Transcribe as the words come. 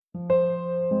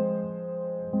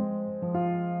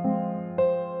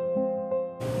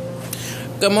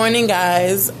Good morning,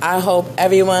 guys. I hope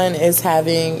everyone is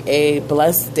having a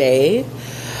blessed day.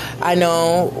 I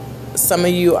know some of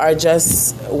you are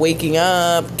just waking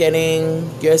up,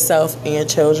 getting yourself and your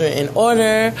children in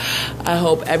order. I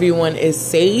hope everyone is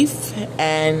safe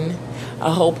and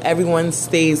I hope everyone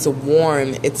stays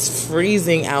warm. It's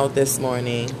freezing out this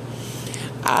morning.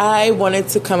 I wanted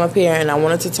to come up here and I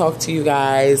wanted to talk to you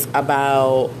guys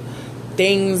about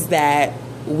things that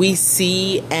we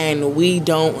see and we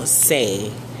don't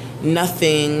say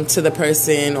nothing to the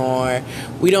person, or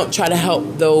we don't try to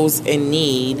help those in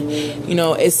need. You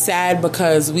know, it's sad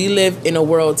because we live in a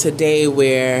world today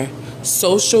where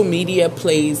social media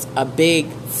plays a big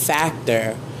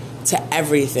factor to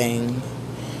everything.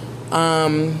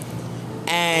 And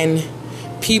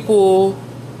people,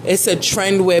 it's a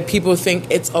trend where people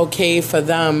think it's okay for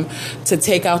them to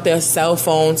take out their cell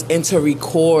phones and to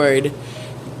record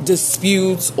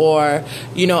disputes or,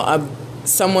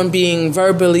 someone being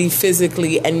verbally,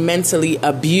 physically, and mentally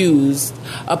abused,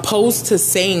 opposed to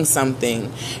saying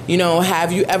something.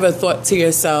 Have you ever thought to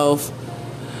yourself,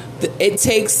 it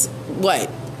takes,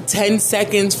 10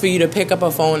 seconds for you to pick up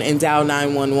a phone and dial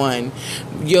 911.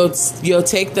 You'll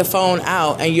take the phone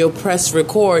out and you'll press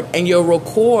record and you'll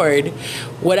record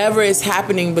whatever is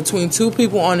happening between two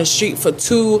people on the street for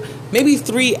 2, maybe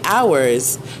 3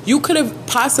 hours. You could have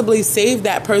possibly saved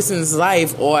that person's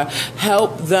life or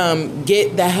helped them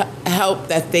get the help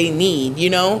that they need.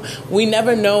 We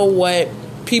never know what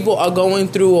people are going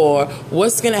through or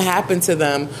what's going to happen to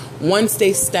them once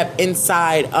they step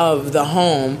inside of the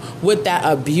home with that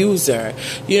abuser.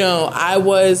 I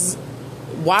was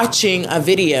watching a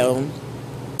video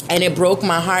and it broke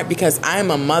my heart because I'm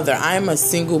a mother. I'm a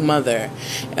single mother.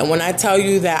 And when I tell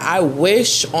you that I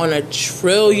wish on a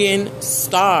trillion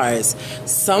stars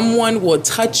someone will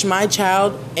touch my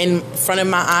child in front of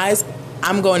my eyes,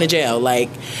 I'm going to jail.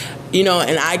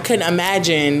 And I couldn't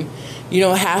imagine,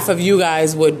 half of you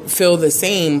guys would feel the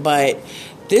same, but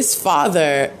this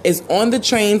father is on the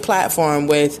train platform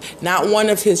with not one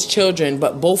of his children,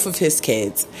 but both of his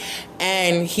kids.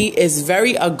 And he is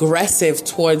very aggressive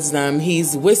towards them.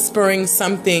 He's whispering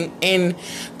something in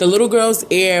the little girl's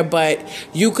ear, but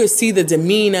you could see the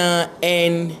demeanor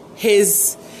and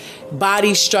his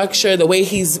body structure, the way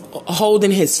he's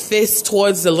holding his fist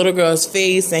towards the little girl's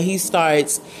face, and he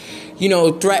starts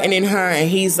threatening her, and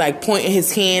he's pointing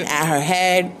his hand at her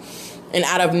head, and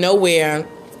out of nowhere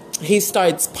he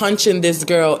starts punching this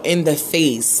girl in the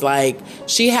face.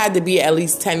 She had to be at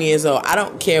least 10 years old. I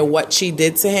don't care what she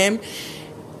did to him.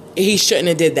 He shouldn't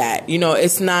have did that.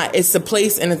 It's a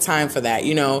place and a time for that.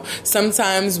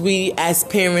 Sometimes we as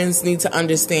parents need to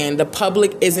understand the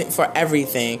public isn't for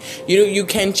everything. You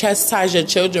can chastise your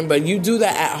children, but you do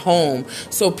that at home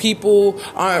so people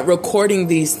aren't recording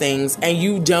these things and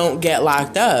you don't get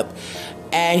locked up.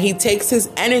 And he takes his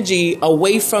energy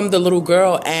away from the little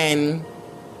girl and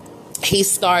he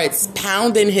starts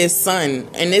pounding his son.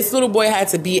 And this little boy had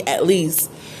to be at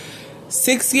least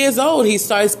 6 years old. He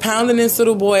starts pounding this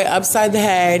little boy upside the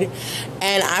head.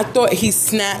 And I thought he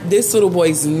snapped this little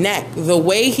boy's neck. The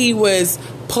way he was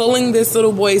pulling this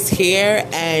little boy's hair,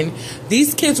 and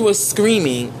these kids were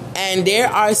screaming. And there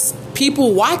are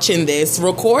people watching this,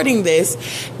 recording this.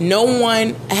 No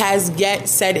one has yet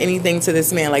said anything to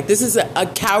this man. This is a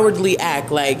cowardly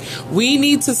act. We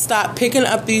need to stop picking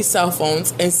up these cell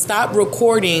phones and stop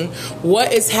recording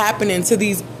what is happening to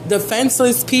these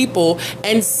defenseless people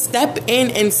and step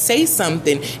in and say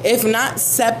something. If not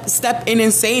step in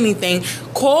and say anything,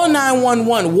 call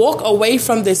 911, walk away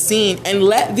from the scene and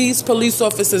let these police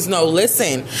officers know,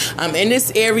 listen, I'm in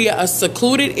this area, a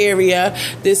secluded area.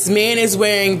 This man is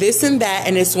wearing this and that,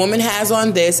 and this woman has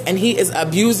on this, and he is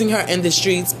abusing her in the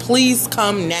streets. Please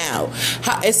come now.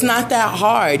 It's not that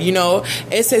hard.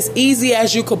 It's as easy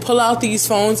as you could pull out these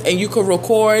phones and you could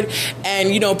record,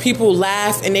 and people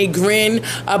laugh and they grin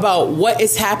about what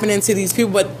is happening to these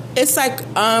people. But it's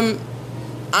I'm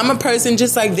a person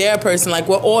just like they're a person.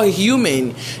 We're all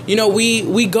human.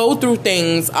 We go through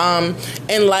things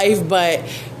in life, but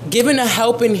giving a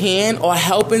helping hand or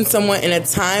helping someone in a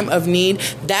time of need,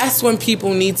 that's when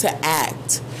people need to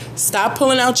act. Stop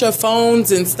pulling out your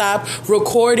phones and stop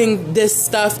recording this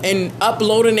stuff and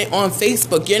uploading it on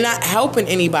Facebook. You're not helping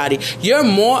anybody. You're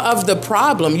more of the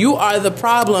problem. You are the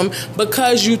problem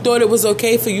because you thought it was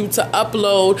okay for you to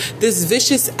upload this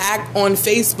vicious act on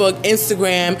Facebook,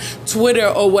 Instagram, Twitter,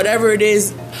 or whatever it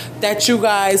is that you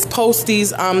guys post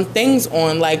these things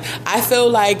on. I feel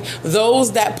like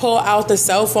those that pull out the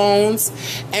cell phone phones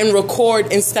and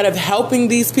record instead of helping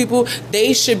these people,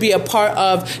 they should be a part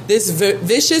of this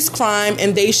vicious crime,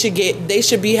 and they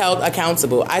should be held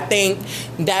accountable. I think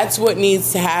that's what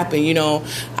needs to happen. You know,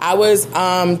 I was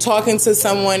talking to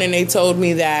someone, and they told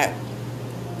me that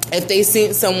if they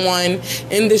seen someone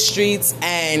in the streets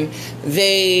and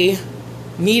they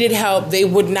needed help, they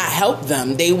would not help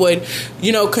them. They would,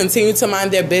 you know, continue to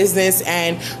mind their business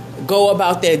and go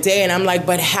about their day. And I'm like,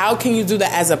 but how can you do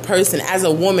that as a person, as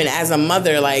a woman, as a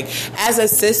mother, like as a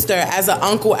sister, as an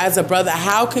uncle, as a brother?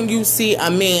 How can you see a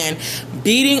man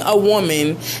beating a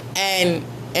woman, and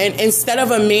instead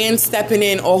of a man stepping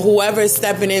in, or whoever is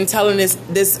stepping in, telling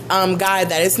this guy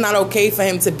that it's not okay for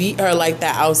him to beat her like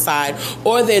that outside,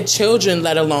 or their children,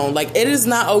 let alone. Like, it is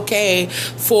not okay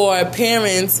for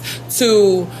parents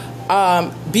to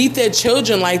beat their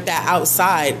children like that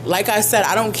outside. Like I said,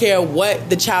 I don't care what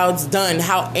the child's done,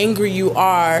 how angry you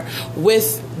are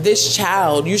with this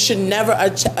child. You should never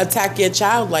attack your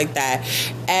child like that.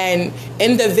 And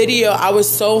in the video, I was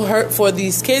so hurt for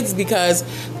these kids, because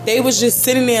they was just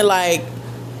sitting there like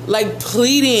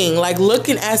pleading, like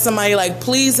looking at somebody like,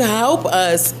 please help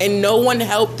us. And no one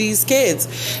helped these kids.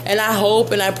 And I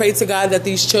hope and I pray to God that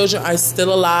these children are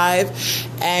still alive.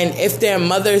 And if their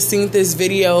mother seen this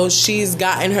video, she's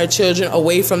gotten her children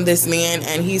away from this man,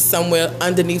 and he's somewhere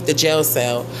underneath the jail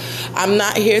cell. I'm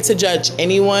not here to judge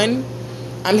anyone.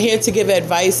 I'm here to give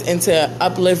advice and to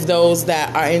uplift those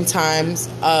that are in times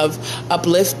of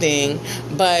uplifting.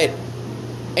 But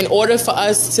in order for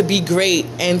us to be great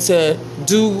and to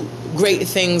do great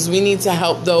things, we need to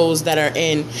help those that are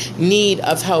in need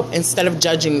of help, instead of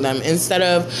judging them, instead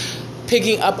of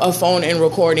picking up a phone and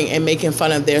recording and making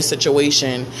fun of their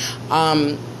situation.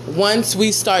 Once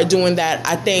we start doing that,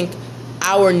 I think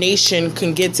our nation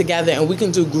can get together and we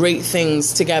can do great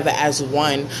things together as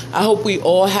one. I hope we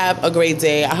all have a great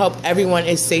day. I hope everyone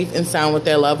is safe and sound with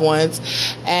their loved ones.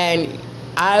 And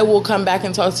I will come back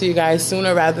and talk to you guys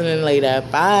sooner rather than later.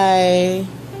 Bye.